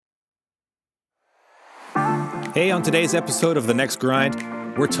Hey, on today's episode of The Next Grind,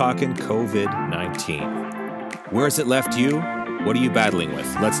 we're talking COVID-19. Where has it left you? What are you battling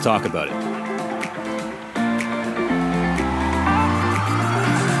with? Let's talk about it.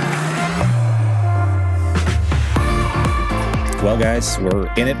 Well, guys,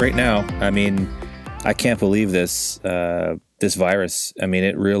 we're in it right now. I mean, I can't believe this virus. I mean,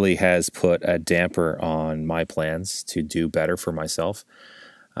 it really has put a damper on my plans to do better for myself.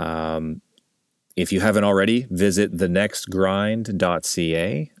 If you haven't already, visit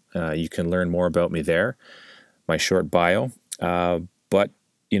thenextgrind.ca. You can learn more about me there, my short bio. But,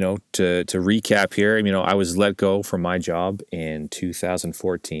 to recap here, I was let go from my job in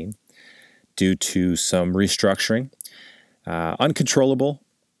 2014 due to some restructuring, uncontrollable,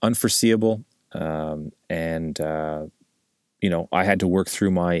 unforeseeable. And I had to work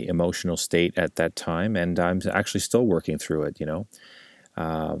through my emotional state at that time, and I'm actually still working through it,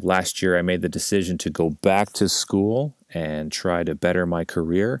 Last year, I made the decision to go back to school and try to better my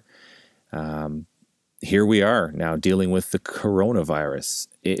career. Here we are now dealing with the coronavirus.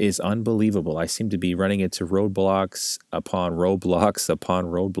 It is unbelievable. I seem to be running into roadblocks upon roadblocks upon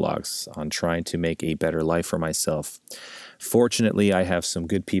roadblocks on trying to make a better life for myself. Fortunately, I have some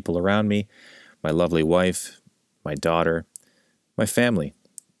good people around me, my lovely wife, my daughter, my family,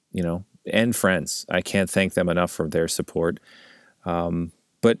 and friends. I can't thank them enough for their support.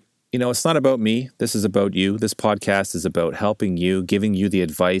 But it's not about me. This is about you. This podcast is about helping you, giving you the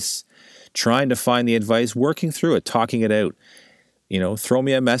advice, trying to find the advice, working through it, talking it out. Throw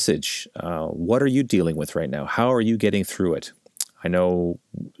me a message. What are you dealing with right now? How are you getting through it? I know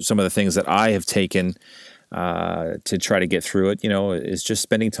some of the things that I have taken to try to get through it, is just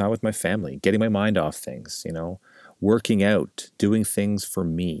spending time with my family, getting my mind off things, working out, doing things for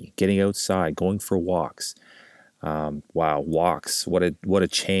me, getting outside, going for walks. Wow, walks. What a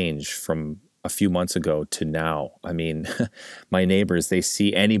change from a few months ago to now. I mean, my neighbors, they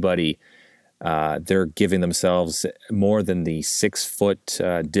see anybody, they're giving themselves more than the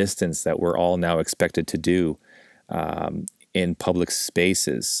 6-foot distance that we're all now expected to do in public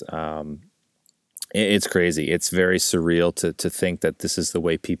spaces. It's crazy. It's very surreal to think that this is the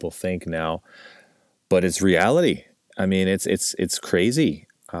way people think now, but it's reality. I mean, it's crazy.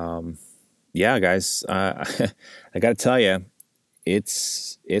 Yeah, guys, I got to tell you,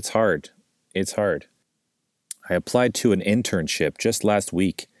 it's hard. It's hard. I applied to an internship just last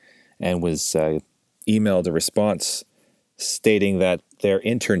week and was emailed a response stating that their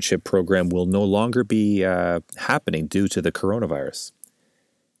internship program will no longer be happening due to the coronavirus.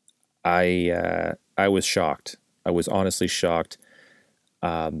 I was shocked. I was honestly shocked.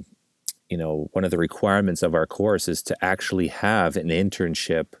 One of the requirements of our course is to actually have an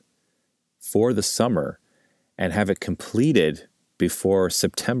internship for the summer and have it completed before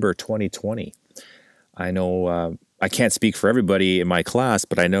September 2020. I know I can't speak for everybody in my class,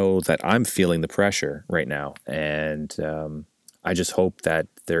 but I know that I'm feeling the pressure right now. And I just hope that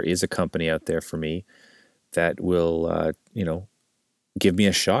there is a company out there for me that will, give me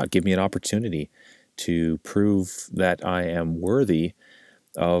a shot, give me an opportunity to prove that I am worthy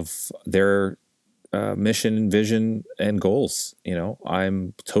of their mission, vision, and goals.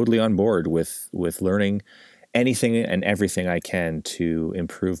 I'm totally on board with learning anything and everything I can to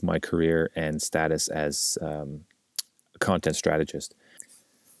improve my career and status as a content strategist.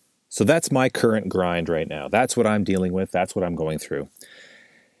 So that's my current grind right now. That's what I'm dealing with. That's what I'm going through.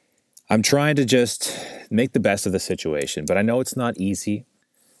 I'm trying to just make the best of the situation, but I know it's not easy.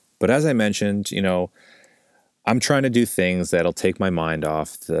 But as I mentioned, I'm trying to do things that'll take my mind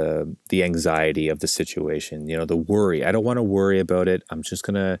off the anxiety of the situation, the worry. I don't want to worry about it. I'm just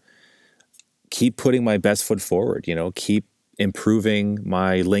going to keep putting my best foot forward, keep improving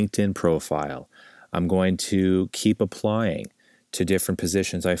my LinkedIn profile. I'm going to keep applying to different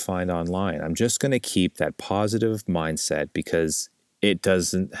positions I find online. I'm just going to keep that positive mindset because it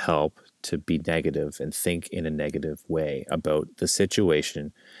doesn't help to be negative and think in a negative way about the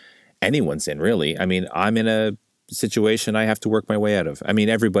situation anyone's in, really. I mean, I'm in a situation I have to work my way out of. I mean,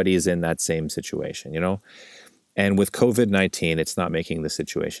 everybody is in that same situation, And with COVID-19, it's not making the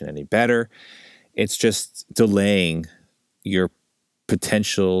situation any better. It's just delaying your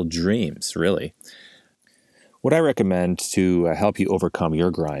potential dreams, really. What I recommend to help you overcome your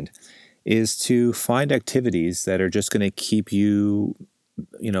grind is to find activities that are just going to keep you,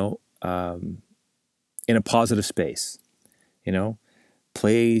 in a positive space,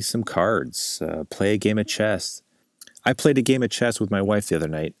 Play some cards, play a game of chess. I played a game of chess with my wife the other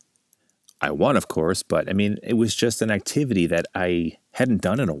night. I won, of course, but it was just an activity that I hadn't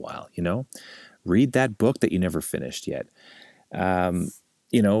done in a while, Read that book that you never finished yet.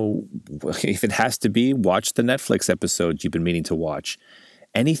 if it has to be, watch the Netflix episodes you've been meaning to watch.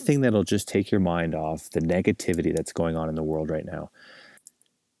 Anything that'll just take your mind off the negativity that's going on in the world right now.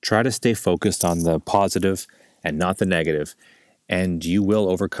 Try to stay focused on the positive and not the negative, and you will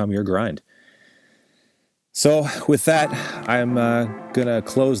overcome your grind. So with that, I'm going to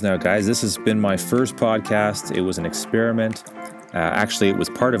close now, guys. This has been my first podcast. It was an experiment. Actually, it was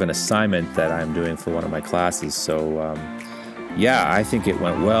part of an assignment that I'm doing for one of my classes. So, I think it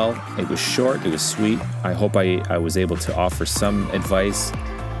went well. It was short. It was sweet. I hope I was able to offer some advice.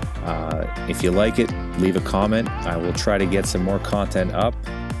 If you like it, leave a comment. I will try to get some more content up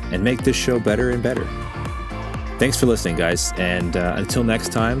and make this show better and better. Thanks for listening, guys. And until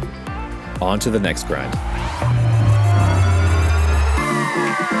next time, on to the next grind.